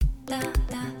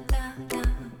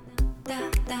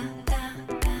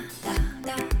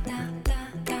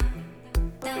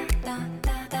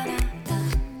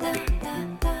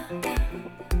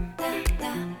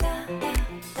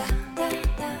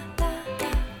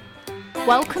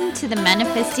Welcome to the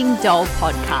Manifesting Doll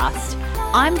podcast.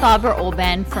 I'm Barbara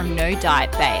Orban from No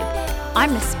Diet Babe.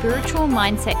 I'm a spiritual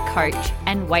mindset coach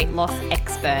and weight loss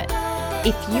expert.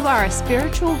 If you are a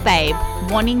spiritual babe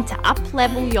wanting to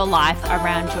up-level your life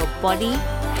around your body,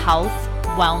 health,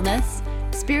 wellness,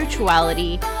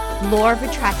 spirituality, law of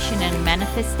attraction and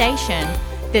manifestation,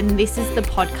 then this is the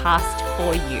podcast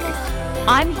for you.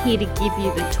 I'm here to give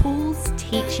you the tools,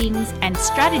 teachings, and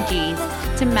strategies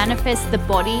to manifest the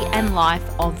body and life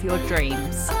of your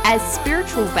dreams. As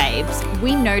spiritual babes,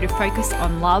 we know to focus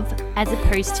on love as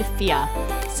opposed to fear.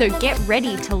 So get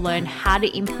ready to learn how to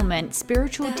implement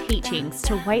spiritual teachings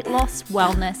to weight loss,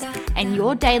 wellness, and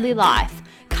your daily life,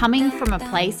 coming from a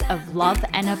place of love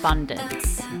and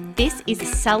abundance. This is a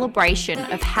celebration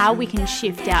of how we can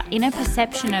shift our inner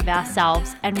perception of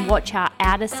ourselves and watch our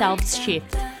outer selves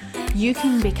shift. You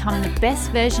can become the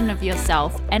best version of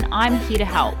yourself, and I'm here to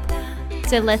help.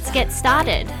 So let's get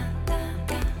started.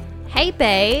 Hey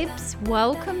babes,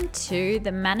 welcome to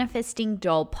the Manifesting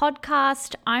Doll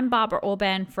podcast. I'm Barbara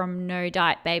Orban from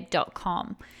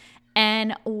NoDietBabe.com,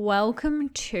 and welcome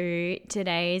to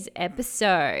today's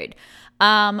episode.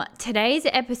 Today's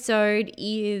episode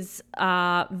is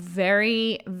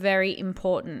very, very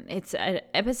important. It's an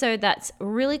episode that's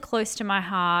really close to my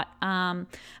heart. I'm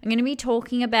going to be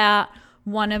talking about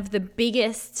one of the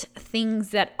biggest things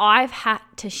that I've had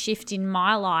to shift in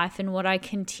my life and what I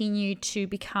continue to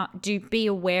be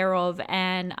aware of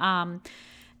and I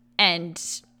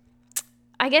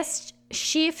guess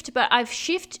shift, but I've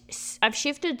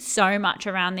shifted so much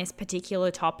around this particular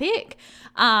topic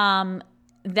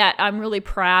that I'm really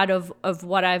proud of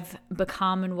what I've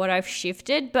become and what I've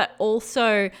shifted, but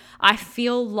also I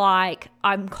feel like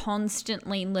I'm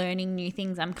constantly learning new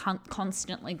things. I'm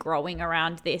constantly growing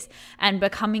around this and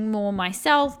becoming more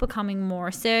myself, becoming more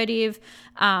assertive,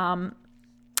 and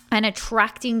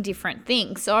attracting different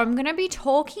things. So I'm going to be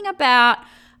talking about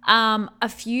a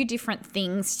few different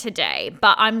things today,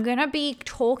 but I'm going to be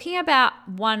talking about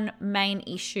one main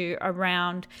issue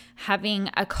around having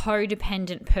a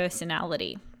codependent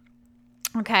personality.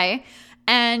 Okay.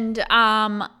 And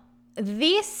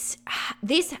this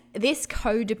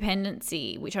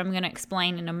codependency, which I'm going to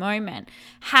explain in a moment,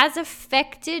 has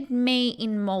affected me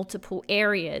in multiple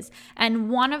areas.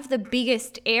 And one of the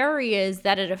biggest areas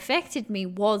that it affected me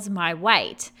was my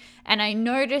weight. And I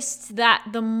noticed that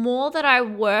the more that I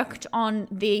worked on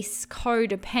this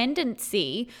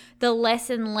codependency, the less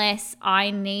and less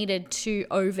I needed to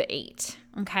overeat.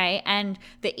 Okay. And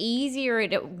the easier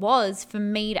it was for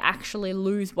me to actually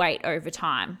lose weight over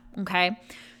time. Okay.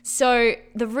 So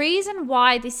the reason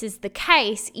why this is the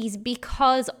case is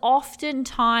because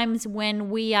oftentimes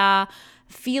when we are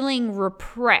feeling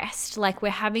repressed, like we're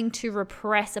having to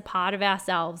repress a part of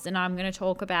ourselves, and I'm going to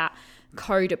talk about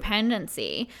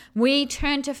codependency, we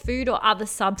turn to food or other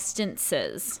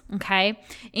substances, okay,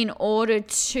 in order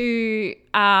to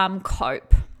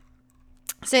cope.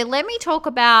 So let me talk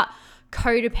about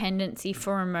codependency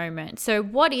for a moment. So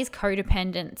what is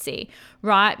codependency,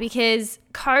 right? Because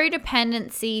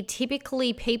codependency,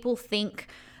 typically people think,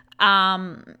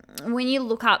 when you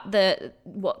look up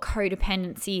what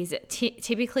codependency is, it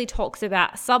typically talks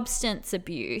about substance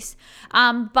abuse.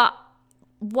 But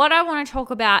what I want to talk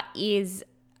about is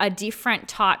a different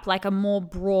type, like a more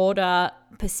broader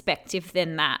perspective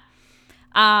than that.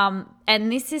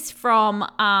 And this is from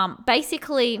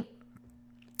basically,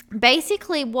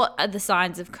 what are the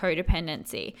signs of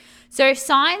codependency? So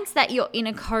signs that you're in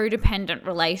a codependent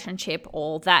relationship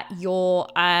or that you're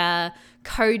a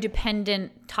codependent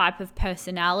type of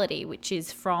personality, which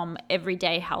is from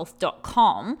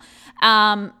everydayhealth.com,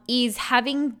 is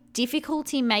having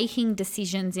difficulty making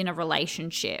decisions in a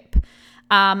relationship,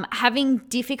 having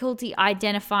difficulty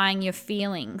identifying your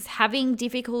feelings, having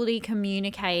difficulty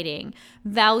communicating,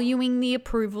 valuing the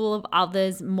approval of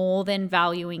others more than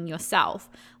valuing yourself,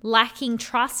 lacking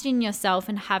trust in yourself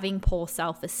and having poor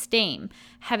self-esteem,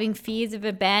 having fears of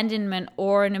abandonment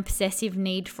or an obsessive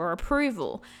need for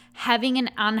approval, having an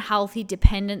unhealthy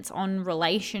dependence on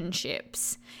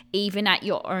relationships, even at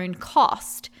your own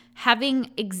cost, having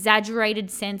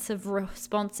exaggerated sense of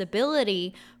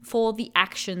responsibility for the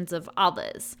actions of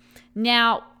others.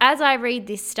 Now, as I read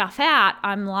this stuff out,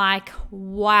 I'm like,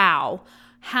 wow,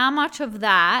 how much of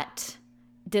that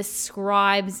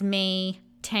describes me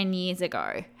 10 years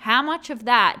ago? How much of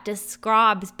that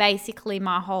describes basically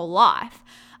my whole life?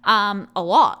 A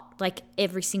lot, like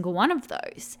every single one of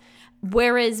those.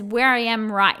 Whereas where I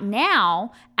am right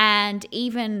now, and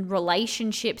even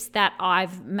relationships that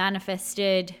I've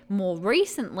manifested more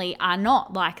recently, are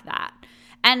not like that.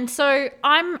 And so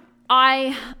I'm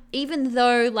even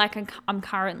though like I'm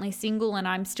currently single and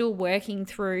I'm still working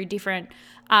through different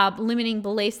limiting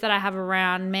beliefs that I have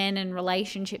around men and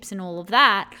relationships and all of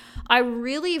that, I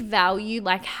really value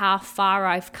like how far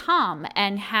I've come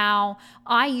and how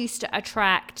I used to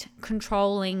attract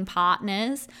controlling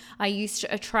partners. I used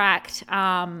to attract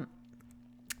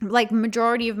like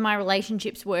majority of my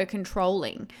relationships were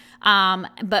controlling,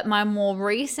 but my more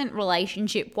recent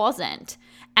relationship wasn't.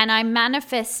 And I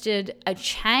manifested a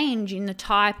change in the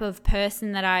type of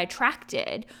person that I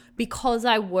attracted because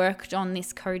I worked on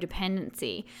this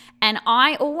codependency. And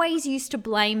I always used to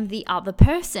blame the other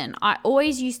person. I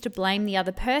always used to blame the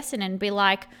other person and be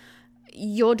like,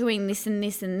 you're doing this and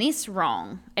this and this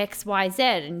wrong, X, Y, Z,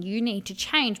 and you need to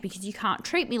change because you can't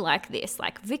treat me like this,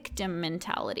 like victim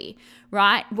mentality,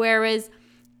 right? Whereas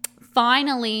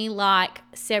finally, like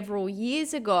several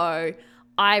years ago,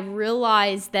 I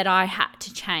realized that I had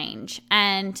to change,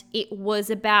 and it was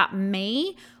about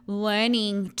me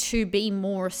learning to be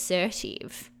more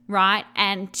assertive, right?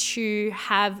 And to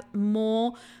have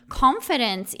more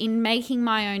confidence in making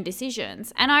my own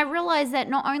decisions. And I realized that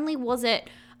not only was it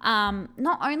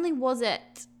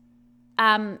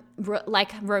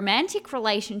like romantic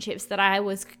relationships that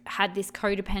I had this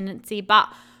codependency,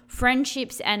 but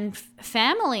friendships and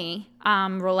family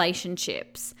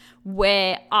relationships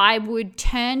where I would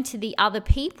turn to the other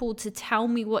people to tell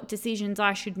me what decisions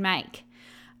I should make.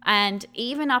 And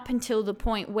even up until the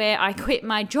point where I quit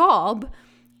my job,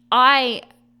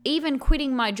 even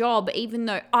quitting my job, even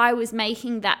though I was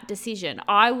making that decision,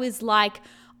 I was like,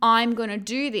 I'm going to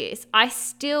do this, I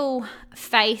still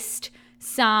faced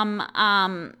some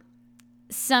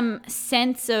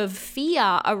sense of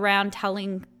fear around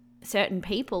telling certain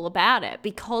people about it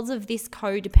because of this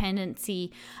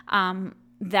codependency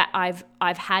that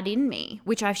I've had in me,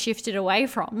 which I've shifted away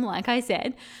from, like I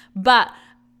said. But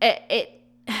it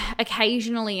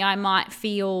occasionally I might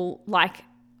feel like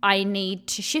I need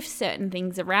to shift certain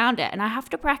things around it, and I have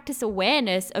to practice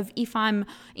awareness of if I'm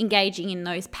engaging in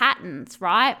those patterns,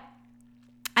 right?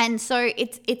 And so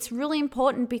it's really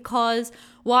important because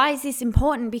why is this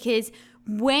important? Because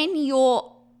when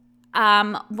you're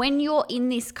in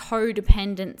this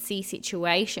codependency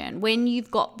situation, when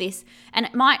you've got this, and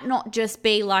it might not just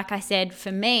be, like I said,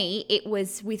 for me, it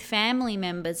was with family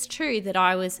members too that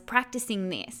I was practicing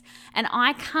this. And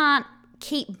I can't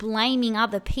keep blaming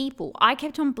other people. I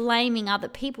kept on blaming other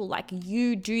people, like,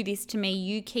 you do this to me,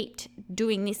 you keep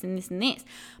doing this and this and this.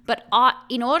 But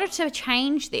in order to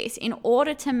change this, in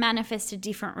order to manifest a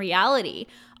different reality,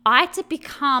 I had to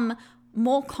become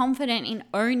more confident in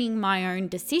owning my own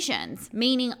decisions,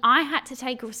 meaning I had to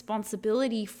take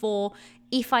responsibility for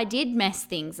if I did mess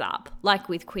things up, like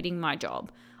with quitting my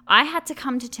job. I had to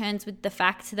come to terms with the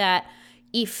fact that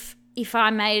if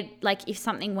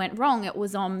something went wrong, it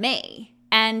was on me,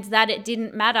 and that it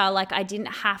didn't matter. Like, I didn't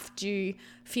have to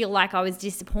feel like I was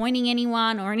disappointing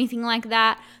anyone or anything like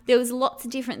that. There was lots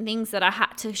of different things that I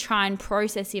had to try and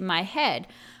process in my head.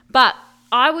 But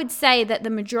I would say that the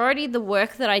majority of the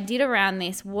work that I did around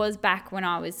this was back when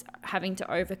I was having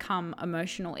to overcome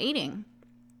emotional eating.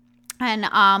 And,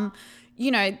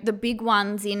 the big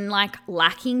ones in like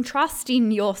lacking trust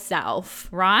in yourself,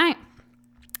 right?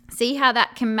 See how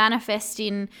that can manifest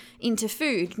into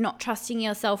food, not trusting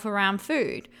yourself around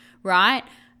food, right?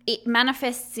 It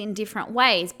manifests in different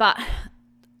ways, but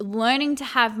learning to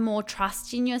have more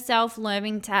trust in yourself,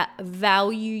 learning to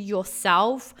value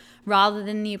yourself rather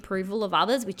than the approval of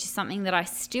others, which is something that I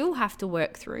still have to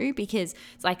work through, because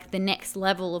it's like the next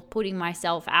level of putting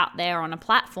myself out there on a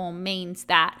platform means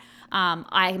that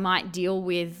I might deal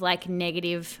with like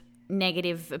negative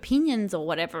opinions or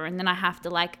whatever, and then I have to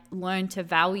like learn to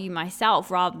value myself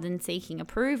rather than seeking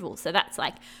approval. So that's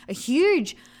like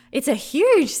it's a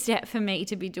huge step for me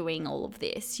to be doing all of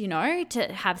this, to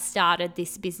have started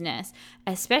this business,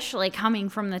 especially coming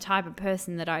from the type of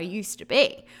person that I used to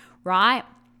be, right?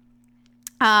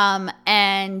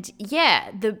 And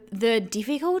yeah, the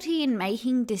difficulty in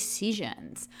making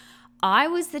decisions. I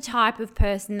was the type of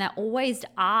person that always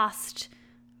asked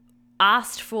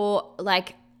for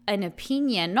like an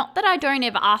opinion. Not that I don't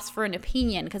ever ask for an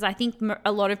opinion, because I think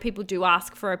a lot of people do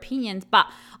ask for opinions, but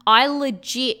I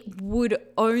legit would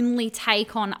only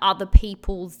take on other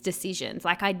people's decisions.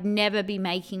 Like, I'd never be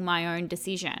making my own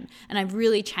decision. And I've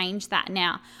really changed that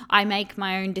now. I make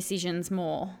my own decisions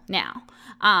more now.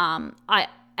 I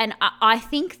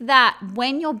think that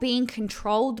when you're being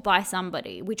controlled by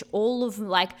somebody, which all of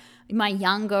like my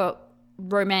younger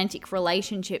romantic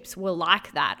relationships were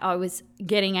like that. I was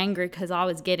getting angry because I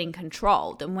was getting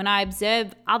controlled. And when I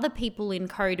observe other people in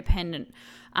codependent,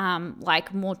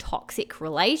 like more toxic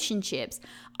relationships,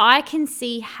 I can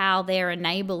see how they're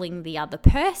enabling the other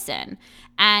person.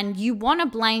 And you want to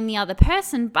blame the other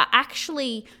person, but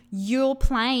actually you're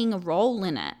playing a role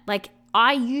in it. Like,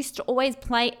 I used to always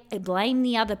blame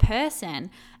the other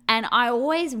person, and I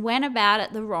always went about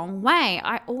it the wrong way.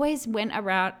 I always went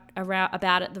around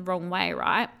about it the wrong way,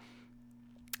 right?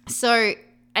 So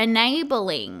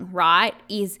enabling, right,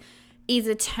 is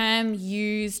a term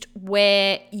used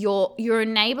where you're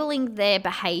enabling their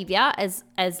behavior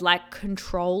as like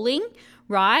controlling,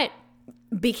 right?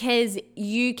 Because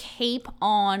you keep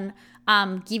on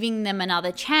giving them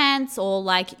another chance, or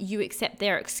like you accept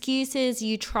their excuses.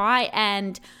 You try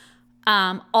and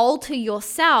alter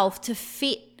yourself to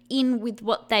fit in with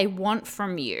what they want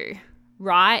from you,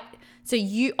 right? So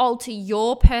you alter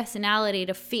your personality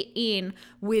to fit in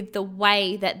with the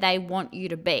way that they want you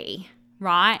to be,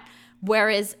 right?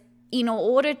 Whereas in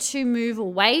order to move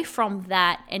away from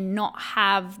that and not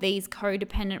have these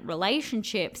codependent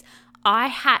relationships, I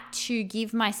had to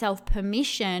give myself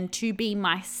permission to be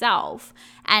myself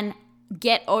and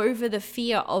get over the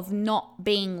fear of not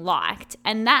being liked.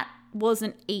 And that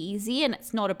wasn't easy, and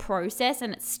it's not a process,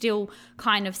 and it's still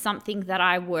kind of something that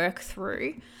I work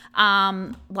through.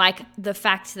 Like the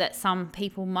fact that some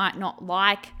people might not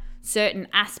like certain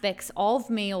aspects of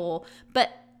me, but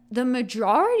the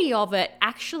majority of it,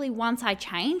 actually, once I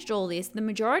changed all this, the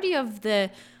majority of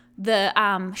the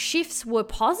shifts were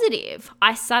positive.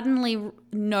 I suddenly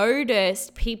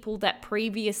noticed people that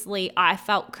previously I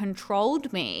felt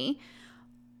controlled me.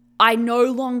 I no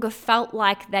longer felt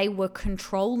like they were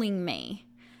controlling me.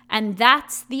 And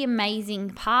that's the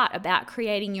amazing part about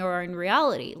creating your own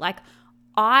reality. Like,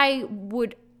 I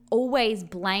would always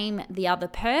blame the other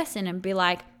person and be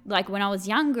like when I was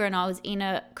younger and I was in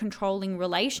a controlling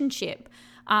relationship,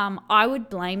 I would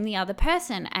blame the other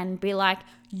person and be like,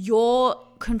 you're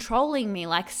controlling me,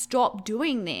 like, stop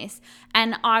doing this.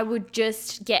 And I would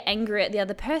just get angry at the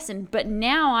other person. But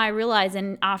now I realize,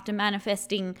 and after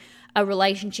manifesting a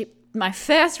relationship, my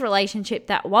first relationship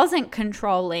that wasn't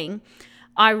controlling,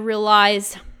 I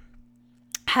realized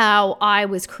how I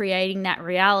was creating that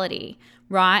reality,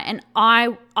 right? And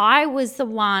I was the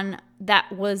one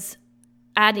that was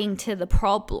adding to the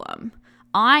problem.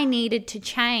 I needed to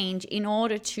change in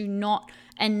order to not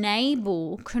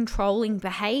enable controlling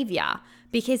behavior,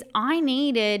 because I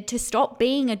needed to stop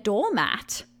being a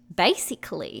doormat,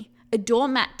 basically a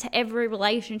doormat to every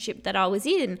relationship that I was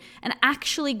in, and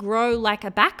actually grow like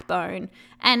a backbone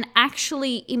and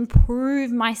actually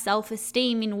improve my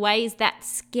self-esteem in ways that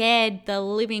scared the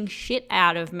living shit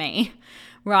out of me,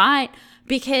 right?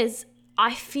 Because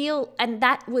I feel, and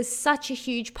that was such a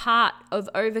huge part of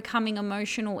overcoming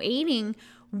emotional eating,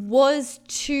 was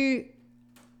to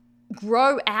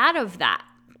grow out of that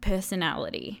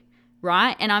personality,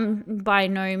 right? And I'm by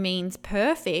no means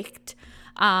perfect,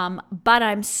 but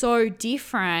I'm so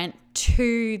different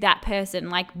to that person.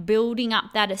 Like, building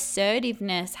up that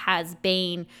assertiveness has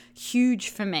been huge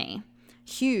for me,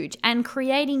 huge. And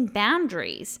creating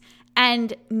boundaries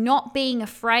and not being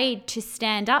afraid to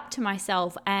stand up to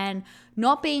myself and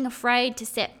not being afraid to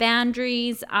set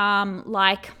boundaries,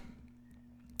 like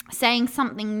saying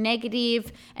something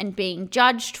negative and being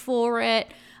judged for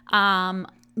it,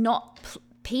 not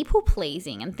people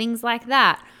pleasing and things like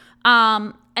that.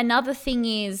 Another thing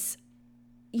is,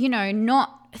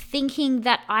 not thinking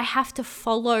that I have to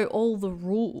follow all the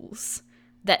rules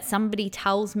that somebody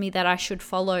tells me that I should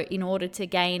follow in order to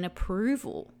gain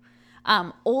approval.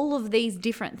 All of these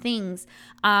different things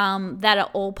that are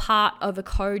all part of a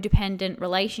codependent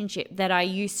relationship that I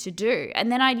used to do.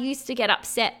 And then I used to get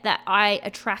upset that I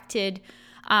attracted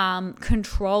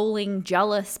controlling,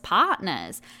 jealous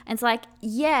partners. And it's like,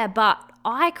 yeah, but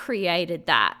I created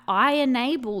that. I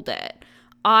enabled it.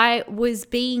 I was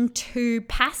being too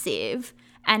passive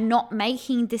and not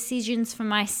making decisions for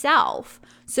myself.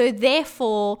 So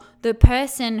therefore, the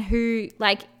person who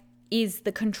is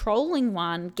the controlling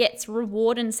one gets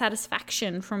reward and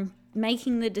satisfaction from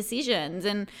making the decisions,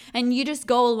 and you just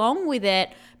go along with it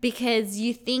because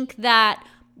you think that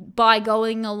by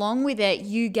going along with it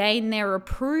you gain their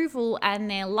approval and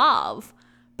their love.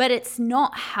 But it's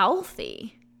not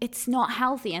healthy. It's not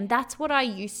healthy. And that's what I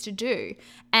used to do.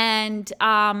 And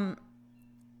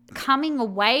coming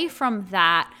away from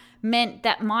that meant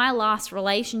that my last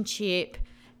relationship,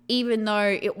 even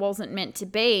though it wasn't meant to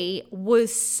be,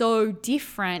 was so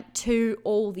different to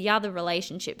all the other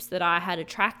relationships that I had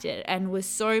attracted, and was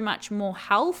so much more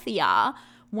healthier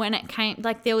when it came,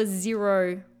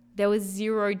 there There was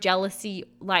zero jealousy,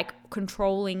 like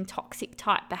controlling, toxic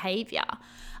type behavior.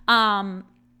 And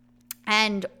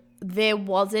there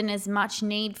wasn't as much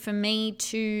need for me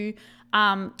to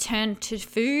turn to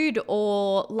food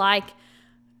or like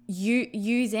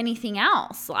use anything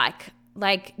else,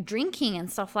 like drinking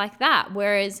and stuff like that.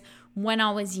 Whereas when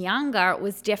I was younger, it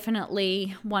was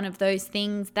definitely one of those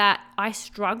things that I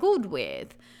struggled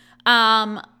with.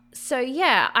 So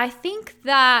yeah, I think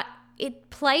that it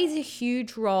plays a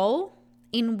huge role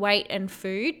in weight and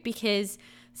food, because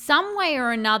some way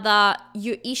or another,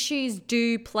 your issues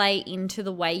do play into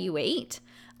the way you eat,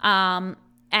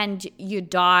 and your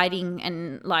dieting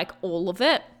and like all of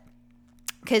it.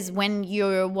 Because when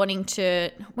you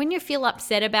feel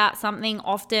upset about something,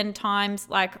 oftentimes,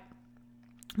 like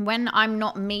when I'm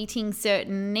not meeting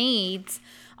certain needs,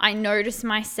 I notice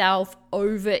myself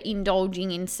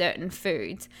overindulging in certain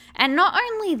foods. And not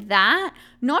only that,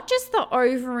 not just the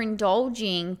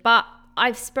overindulging, but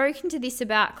I've spoken to this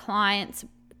about clients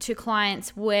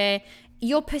where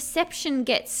your perception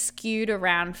gets skewed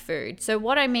around food. So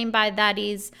what I mean by that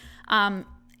is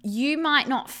you might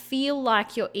not feel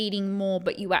like you're eating more,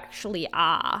 but you actually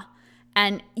are.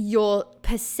 And your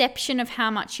perception of how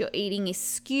much you're eating is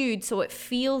skewed, so it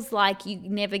feels like you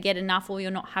never get enough or you're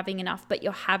not having enough, but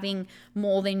you're having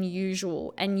more than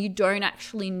usual, and you don't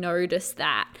actually notice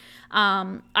that.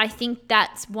 I think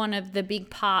that's one of the big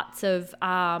parts of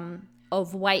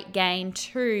weight gain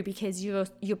too, because your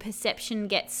perception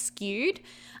gets skewed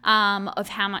of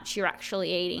how much you're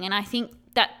actually eating. And I think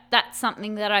that's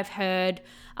something that I've heard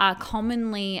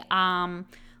commonly,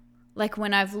 like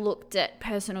when I've looked at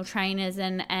personal trainers,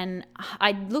 and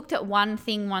I looked at one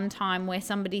thing one time where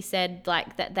somebody said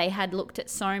like that they had looked at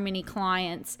so many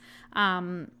clients,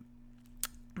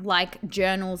 like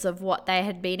journals of what they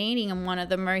had been eating, and one of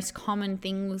the most common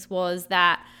things was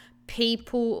that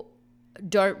people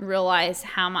don't realize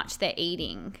how much they're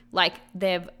eating. Like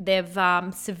they've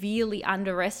severely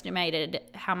underestimated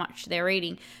how much they're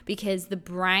eating, because the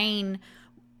brain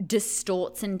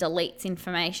distorts and deletes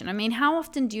information. I mean, how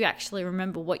often do you actually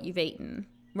remember what you've eaten,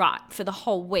 right, for the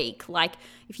whole week? Like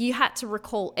if you had to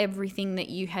recall everything that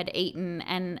you had eaten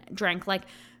and drank, like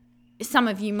some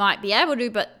of you might be able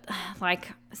to, but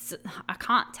like I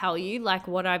can't tell you like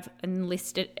what I've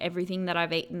enlisted, everything that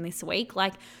I've eaten this week.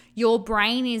 Like your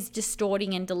brain is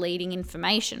distorting and deleting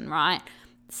information, right?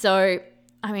 So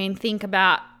I mean, think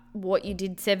about what you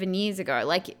did 7 years ago.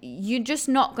 Like you're just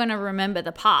not going to remember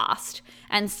the past,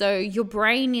 and so your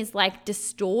brain is like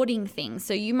distorting things.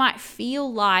 So you might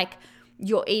feel like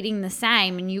you're eating the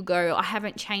same and you go, I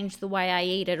haven't changed the way I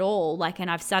eat at all, like,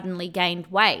 and I've suddenly gained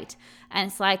weight.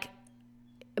 And it's like,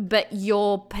 but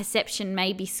your perception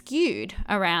may be skewed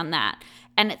around that,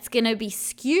 and it's going to be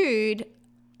skewed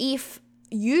if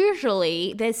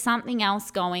usually there's something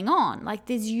else going on. Like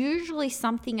there's usually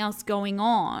something else going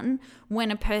on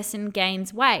when a person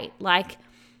gains weight, like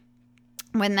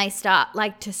when they start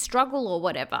like to struggle or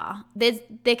whatever.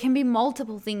 There can be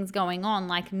multiple things going on,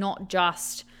 like not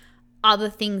just other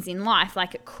things in life.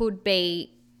 Like it could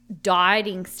be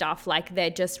dieting stuff, like they're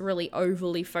just really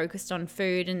overly focused on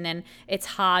food, and then it's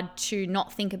hard to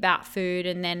not think about food,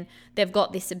 and then they've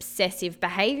got this obsessive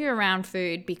behavior around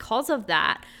food because of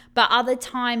that. But other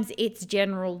times it's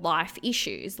general life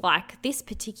issues, like this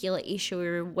particular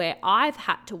issue where I've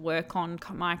had to work on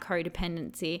my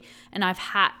codependency, and I've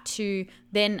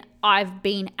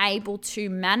been able to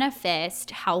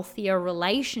manifest healthier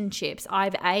relationships.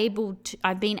 I've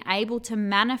been able to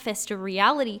manifest a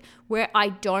reality where I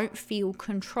don't feel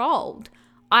controlled.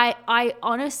 I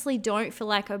honestly don't feel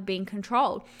like I've been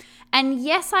controlled. And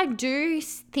yes, I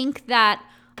think that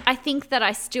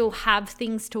I still have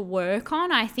things to work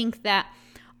on. I think that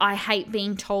I hate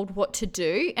being told what to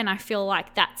do, and I feel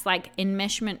like that's like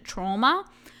enmeshment trauma.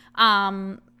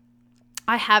 I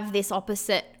have this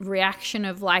opposite reaction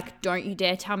of like, don't you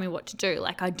dare tell me what to do.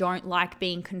 Like I don't like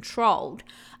being controlled.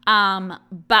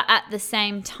 But at the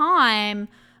same time,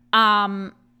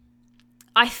 I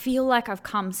feel like I've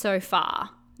come so far,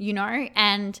 you know,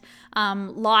 and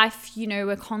life, you know,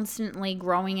 we're constantly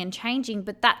growing and changing.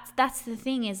 But that's the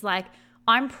thing, is like,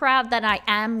 I'm proud that I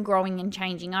am growing and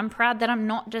changing. I'm proud that I'm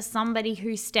not just somebody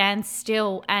who stands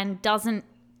still and doesn't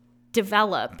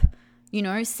develop. You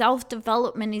know,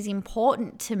 self-development is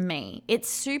important to me. It's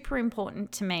super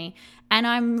important to me. And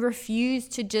I refuse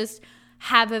to just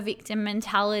have a victim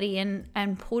mentality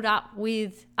and put up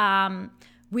with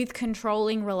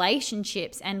controlling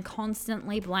relationships and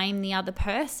constantly blame the other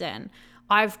person.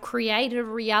 I've created a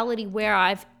reality where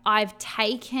I've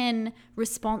taken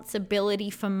responsibility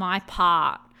for my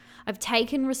part. And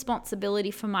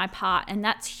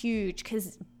that's huge,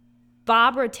 because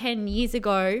Barbara 10 years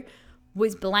ago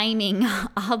was blaming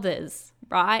others,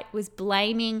 right? Was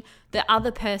blaming the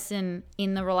other person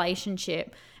in the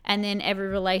relationship, and then every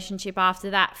relationship after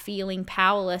that feeling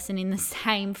powerless and in the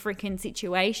same freaking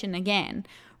situation again,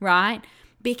 right?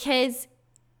 Because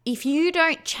if you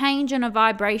don't change on a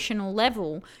vibrational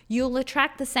level, you'll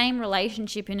attract the same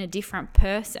relationship in a different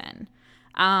person.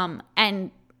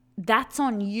 And that's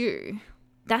on you.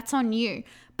 That's on you.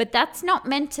 But that's not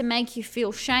meant to make you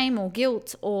feel shame or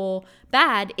guilt or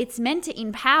bad. It's meant to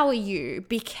empower you,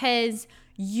 because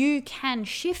you can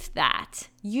shift that.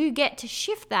 You get to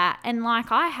shift that. And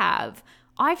like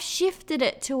I've shifted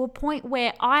it to a point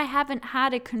where I haven't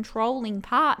had a controlling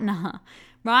partner,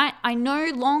 right? I no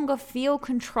longer feel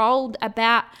controlled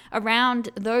around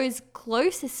those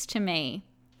closest to me,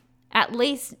 at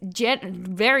least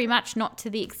very much not to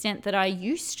the extent that I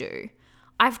used to.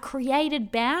 I've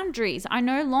created boundaries. I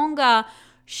no longer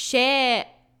share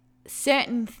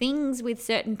certain things with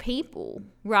certain people,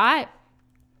 right?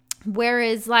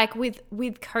 Whereas like with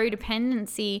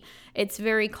codependency, it's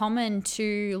very common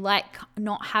to like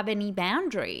not have any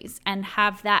boundaries and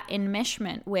have that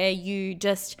enmeshment where you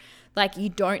just like you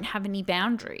don't have any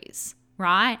boundaries,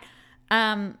 right?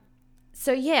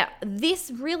 So yeah,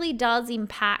 this really does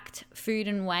impact food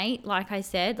and weight. Like I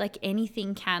said, like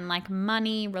anything can, like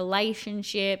money,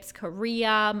 relationships,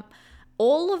 career,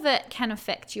 all of it can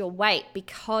affect your weight,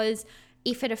 because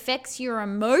if it affects your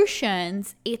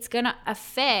emotions, it's going to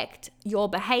affect your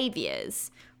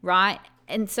behaviors, right?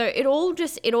 And so it all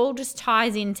just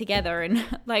ties in together in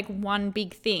like one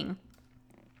big thing.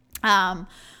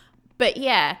 But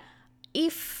yeah,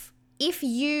 if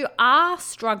you are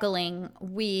struggling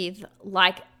with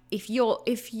like, if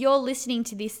you're listening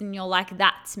to this and you're like,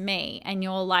 that's me, and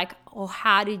you're like, oh,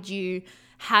 how did you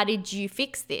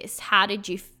fix this? How did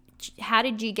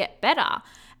you get better?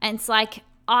 And it's like,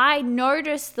 I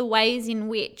noticed the ways in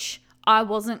which I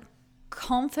wasn't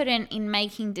confident in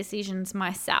making decisions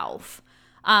myself,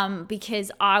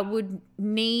 because I would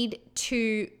need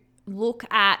to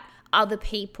look at other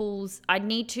people's, I'd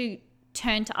need to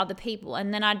turn to other people,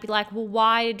 and then I'd be like, well,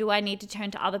 why do I need to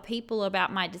turn to other people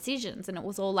about my decisions? And it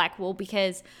was all like, well,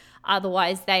 because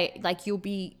otherwise they like you'll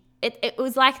be it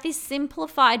was like this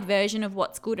simplified version of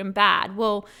what's good and bad.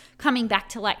 Well, coming back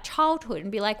to like childhood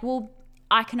and be like, well,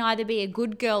 I can either be a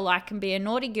good girl or I can be a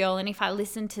naughty girl, and if I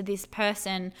listen to this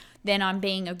person, then I'm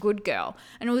being a good girl.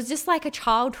 And it was just like a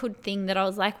childhood thing that I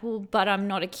was like, well, but I'm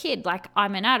not a kid. Like,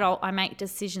 I'm an adult. I make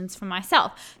decisions for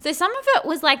myself. So some of it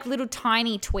was like little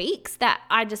tiny tweaks that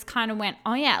I just kind of went,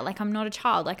 oh yeah, like I'm not a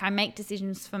child. Like I make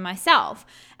decisions for myself.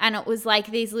 And it was like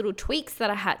these little tweaks that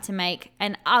I had to make,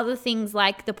 and other things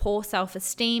like the poor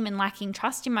self-esteem and lacking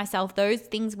trust in myself, those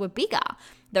things were bigger.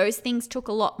 Those things took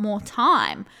a lot more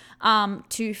time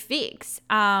to fix.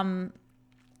 And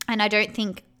I don't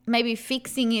think, maybe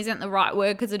fixing isn't the right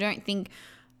word, because I don't think,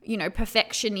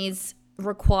 perfection is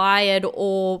required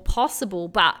or possible,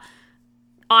 but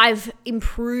I've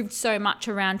improved so much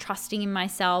around trusting in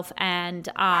myself and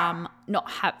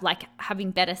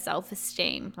having better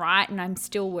self-esteem, right? And I'm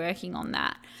still working on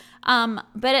that.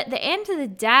 But at the end of the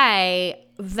day,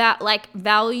 that like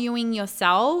valuing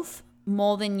yourself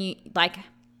more than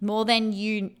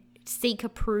you seek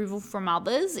approval from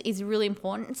others is really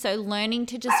important. So learning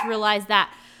to just realize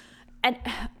that, and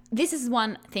this is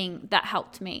one thing that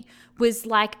helped me, was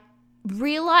like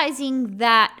realizing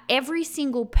that every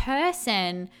single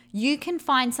person, you can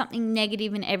find something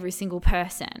negative in every single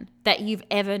person that you've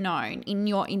ever known in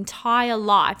your entire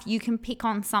life. You can pick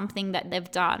on something that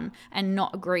they've done and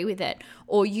not agree with it,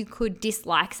 or you could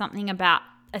dislike something about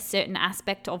a certain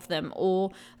aspect of them, or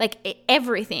like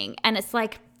everything. And it's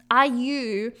like, are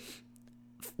you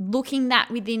looking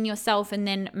that within yourself and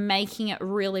then making it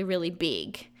really, really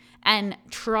big and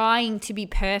trying to be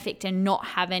perfect and not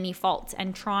have any faults,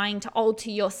 and trying to alter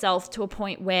yourself to a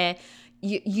point where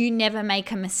you never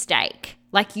make a mistake?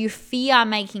 Like you fear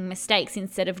making mistakes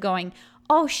instead of going,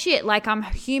 oh shit, like I'm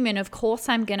human, of course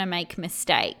I'm going to make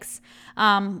mistakes.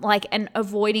 And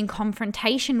avoiding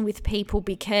confrontation with people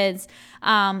because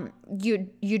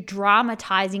you're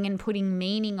dramatizing and putting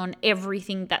meaning on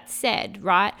everything that's said,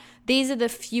 right? These are the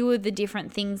few of the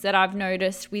different things that I've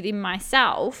noticed within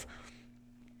myself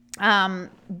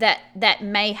that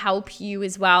may help you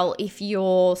as well if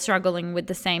you're struggling with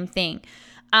the same thing.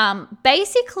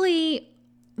 Basically,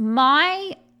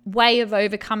 my way of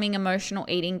overcoming emotional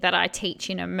eating that I teach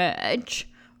in Emerge,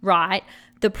 right?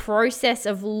 the process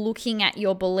of looking at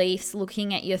your beliefs,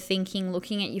 looking at your thinking,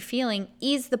 looking at your feeling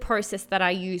is the process that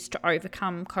I use to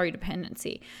overcome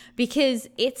codependency, because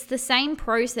it's the same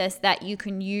process that you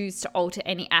can use to alter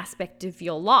any aspect of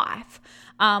your life,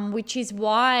 which is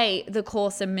why the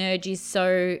course Emerge is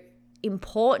so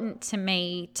important to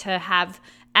me to have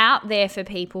out there for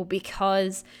people,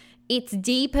 because it's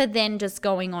deeper than just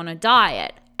going on a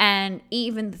diet. And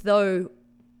even though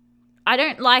I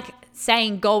don't like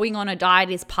saying going on a diet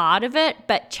is part of it,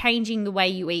 but changing the way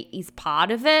you eat is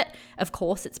part of it. Of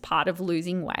course, it's part of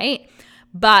losing weight.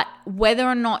 But whether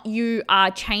or not you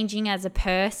are changing as a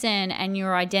person and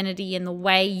your identity and the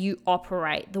way you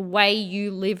operate, the way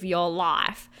you live your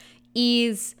life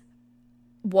is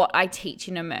what I teach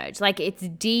in Emerge. Like, it's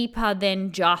deeper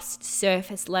than just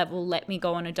surface level, let me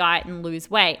go on a diet and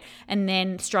lose weight and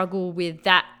then struggle with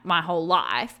that my whole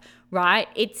life, right?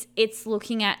 It's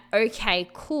looking at, okay,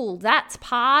 cool, that's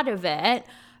part of it.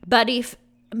 But if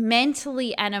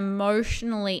mentally and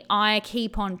emotionally I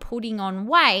keep on putting on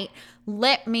weight,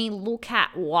 let me look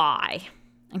at why,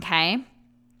 okay?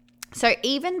 So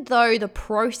even though the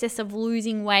process of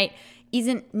losing weight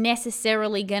isn't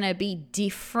necessarily going to be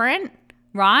different,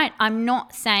 right? I'm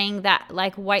not saying that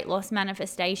like weight loss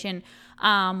manifestation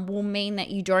will mean that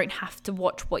you don't have to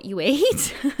watch what you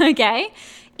eat, okay?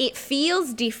 It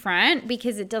feels different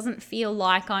because it doesn't feel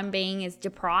like I'm being as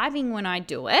depriving when I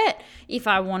do it if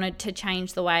I wanted to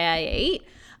change the way I eat.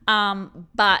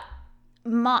 But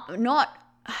not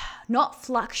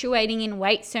fluctuating in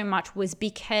weight so much was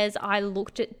because I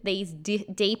looked at these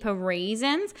deeper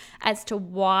reasons as to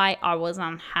why I was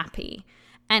unhappy.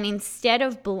 And instead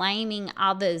of blaming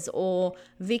others or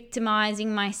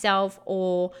victimizing myself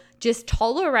or just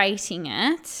tolerating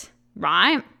it,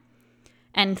 right,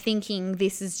 and thinking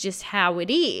this is just how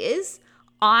it is,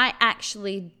 I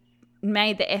actually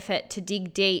made the effort to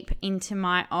dig deep into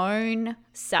my own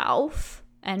self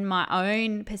and my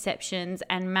own perceptions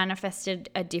and manifested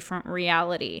a different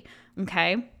reality,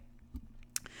 okay?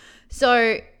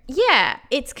 So yeah,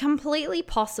 it's completely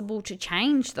possible to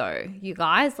change though, you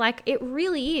guys. Like, it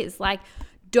really is. Like,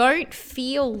 don't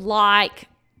feel like,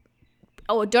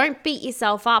 or don't beat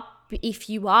yourself up if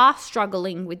you are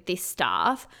struggling with this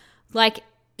stuff. Like,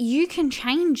 you can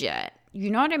change it. You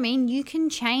know what I mean? You can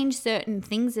change certain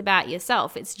things about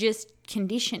yourself. It's just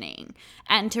conditioning.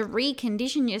 And to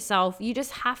recondition yourself, you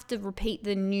just have to repeat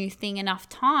the new thing enough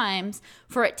times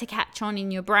for it to catch on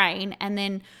in your brain, and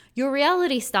then your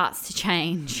reality starts to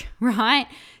change, right?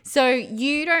 So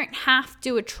you don't have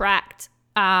to attract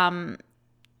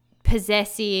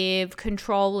possessive,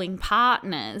 controlling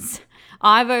partners.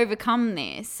 I've overcome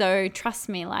this. So trust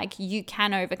me, like, you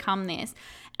can overcome this.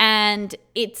 And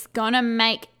it's gonna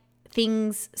make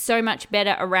things so much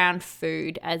better around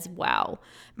food as well,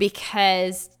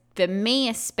 because for me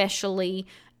especially,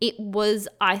 it was,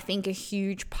 I think, a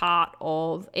huge part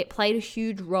of, it played a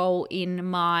huge role in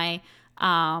my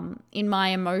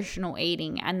emotional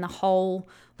eating and the whole,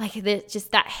 like,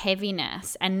 just that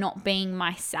heaviness and not being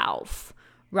myself,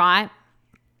 right?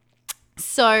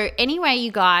 So anyway,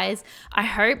 you guys, I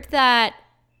hope that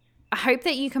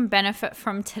you can benefit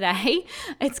from today.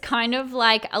 It's kind of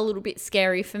like a little bit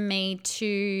scary for me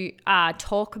to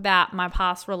talk about my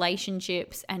past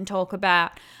relationships and talk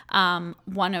about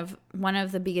one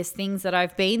of the biggest things that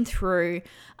I've been through.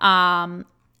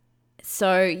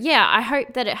 So yeah, I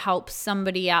hope that it helps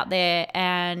somebody out there,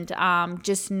 and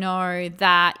just know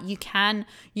that you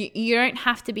don't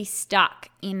have to be stuck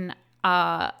in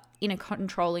a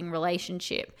controlling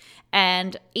relationship.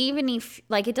 And even if,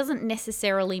 like, it doesn't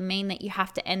necessarily mean that you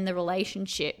have to end the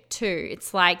relationship too.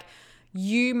 It's like,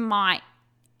 you might,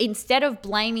 instead of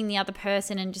blaming the other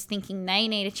person and just thinking they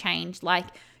need a change, like,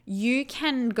 you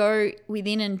can go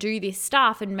within and do this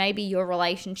stuff, and maybe your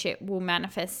relationship will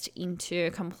manifest into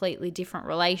a completely different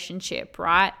relationship,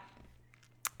 right?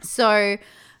 So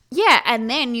yeah, and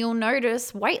then you'll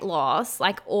notice weight loss,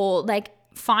 like, or like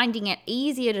finding it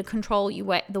easier to control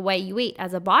the way you eat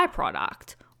as a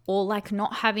byproduct, or like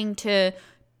not having to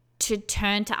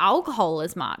turn to alcohol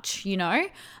as much, you know?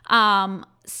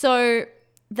 So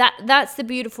that's the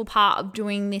beautiful part of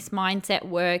doing this mindset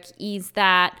work, is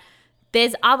that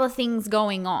there's other things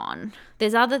going on.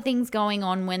 There's other things going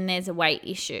on when there's a weight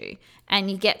issue,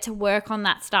 and you get to work on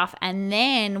that stuff, and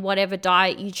then whatever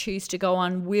diet you choose to go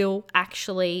on will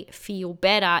actually feel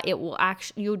better.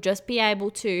 You'll just be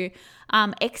able to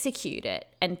execute it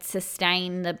and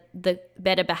sustain the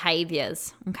better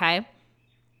behaviors, okay?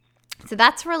 So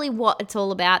that's really what it's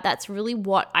all about. That's really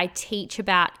what I teach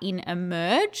about in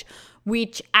Emerge,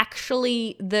 which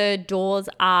actually the doors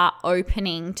are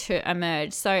opening to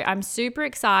Emerge. So I'm super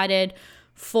excited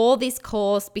for this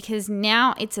course, because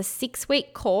now it's a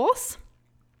 6-week course.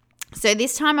 So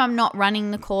this time I'm not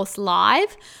running the course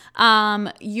live.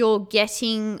 You're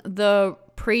getting the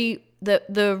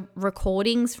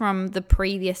recordings from the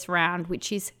previous round,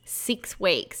 which is 6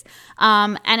 weeks.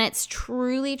 And it's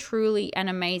truly, truly an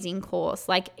amazing course.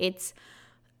 Like, it's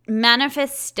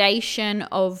manifestation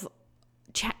of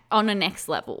on a next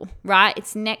level, right?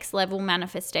 It's next level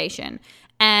manifestation.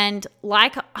 And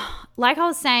like I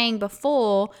was saying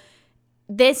before,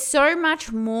 there's so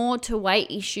much more to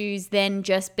weight issues than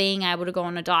just being able to go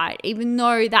on a diet. Even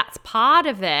though that's part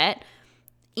of it,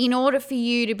 in order for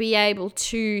you to be able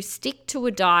to stick to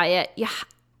a diet, you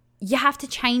have to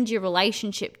change your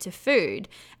relationship to food.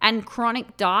 And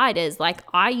chronic dieters, like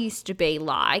I used to be,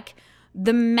 like,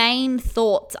 the main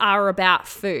thoughts are about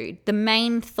food. The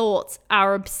main thoughts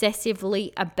are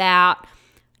obsessively about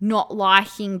not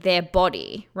liking their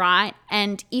body, right?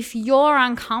 And if you're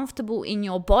uncomfortable in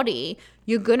your body,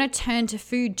 you're going to turn to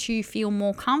food to feel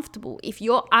more comfortable. If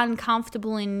you're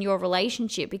uncomfortable in your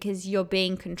relationship because you're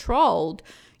being controlled,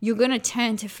 you're going to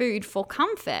turn to food for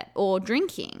comfort or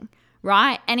drinking,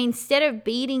 right? And instead of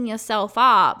beating yourself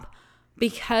up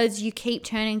because you keep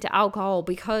turning to alcohol,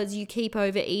 because you keep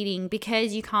overeating,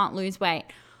 because you can't lose weight,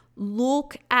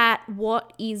 look at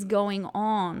what is going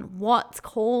on, what's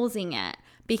causing it,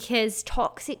 because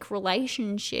toxic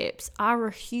relationships are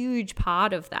a huge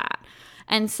part of that.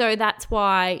 And so that's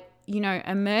why,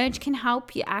 Emerge can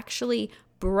help you actually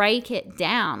break it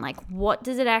down. Like, what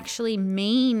does it actually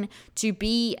mean to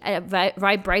be a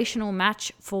vibrational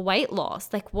match for weight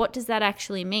loss? Like, what does that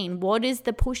actually mean? What is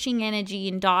the pushing energy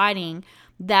in dieting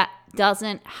that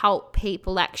doesn't help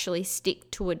people actually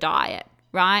stick to a diet,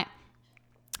 right?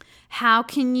 How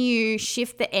can you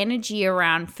shift the energy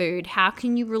around food? How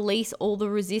can you release all the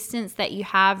resistance that you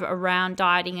have around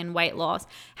dieting and weight loss?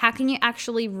 How can you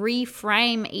actually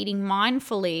reframe eating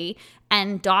mindfully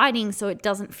and dieting so it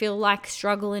doesn't feel like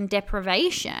struggle and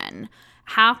deprivation?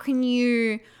 How can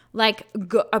you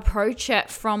approach it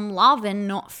from love and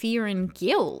not fear and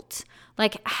guilt?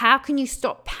 Like, how can you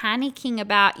stop panicking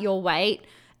about your weight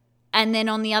and then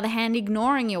on the other hand,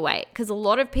 ignoring your weight? Because a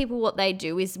lot of people, what they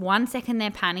do is 1 second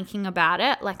they're panicking about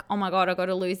it, like, oh my God, I got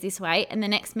to lose this weight. And the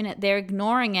next minute they're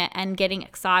ignoring it and getting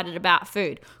excited about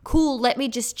food. Cool, let me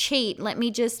just cheat. Let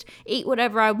me just eat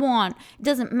whatever I want. It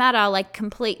doesn't matter, like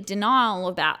complete denial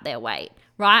about their weight,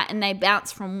 right? And they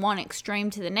bounce from one extreme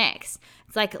to the next.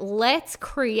 It's like, let's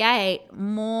create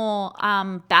more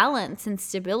balance and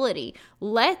stability.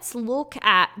 Let's look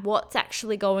at what's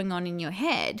actually going on in your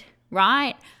head,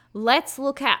 right? Let's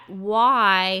look at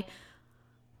why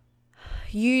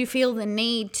you feel the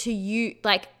need to use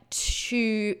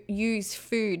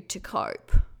food to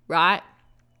cope, right?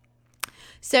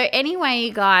 So anyway,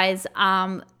 you guys,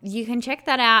 you can check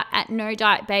that out at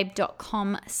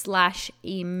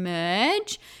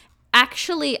nodietbabe.com/emerge.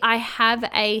 Actually, I have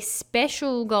a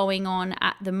special going on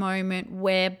at the moment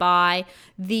whereby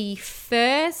the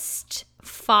first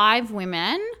 5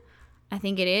 women, I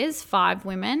think it is 5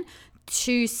 women,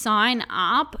 to sign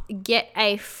up get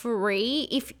a free,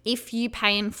 if you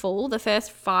pay in full, the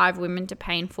first 5 women to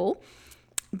pay in full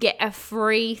get a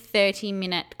free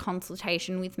 30-minute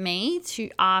consultation with me to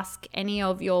ask any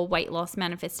of your weight loss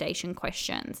manifestation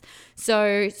questions.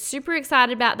 So super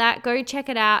excited about that. Go check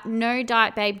it out,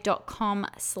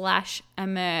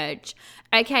 nodietbabe.com/emerge.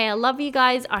 Okay, I love you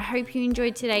guys. I hope you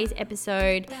enjoyed today's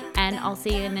episode, and I'll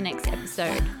see you in the next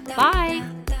episode. Bye.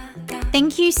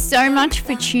 Thank you so much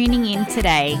for tuning in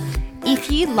today. If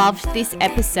you loved this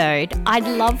episode, I'd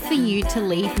love for you to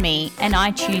leave me an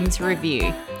iTunes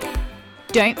review.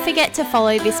 Don't forget to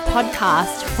follow this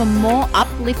podcast for more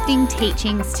uplifting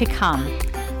teachings to come.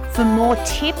 For more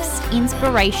tips,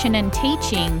 inspiration, and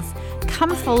teachings,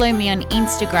 come follow me on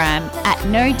Instagram at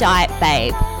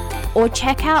nodietbabe or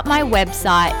check out my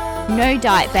website,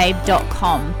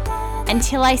 nodietbabe.com.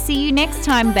 Until I see you next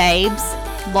time, babes,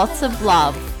 lots of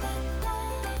love.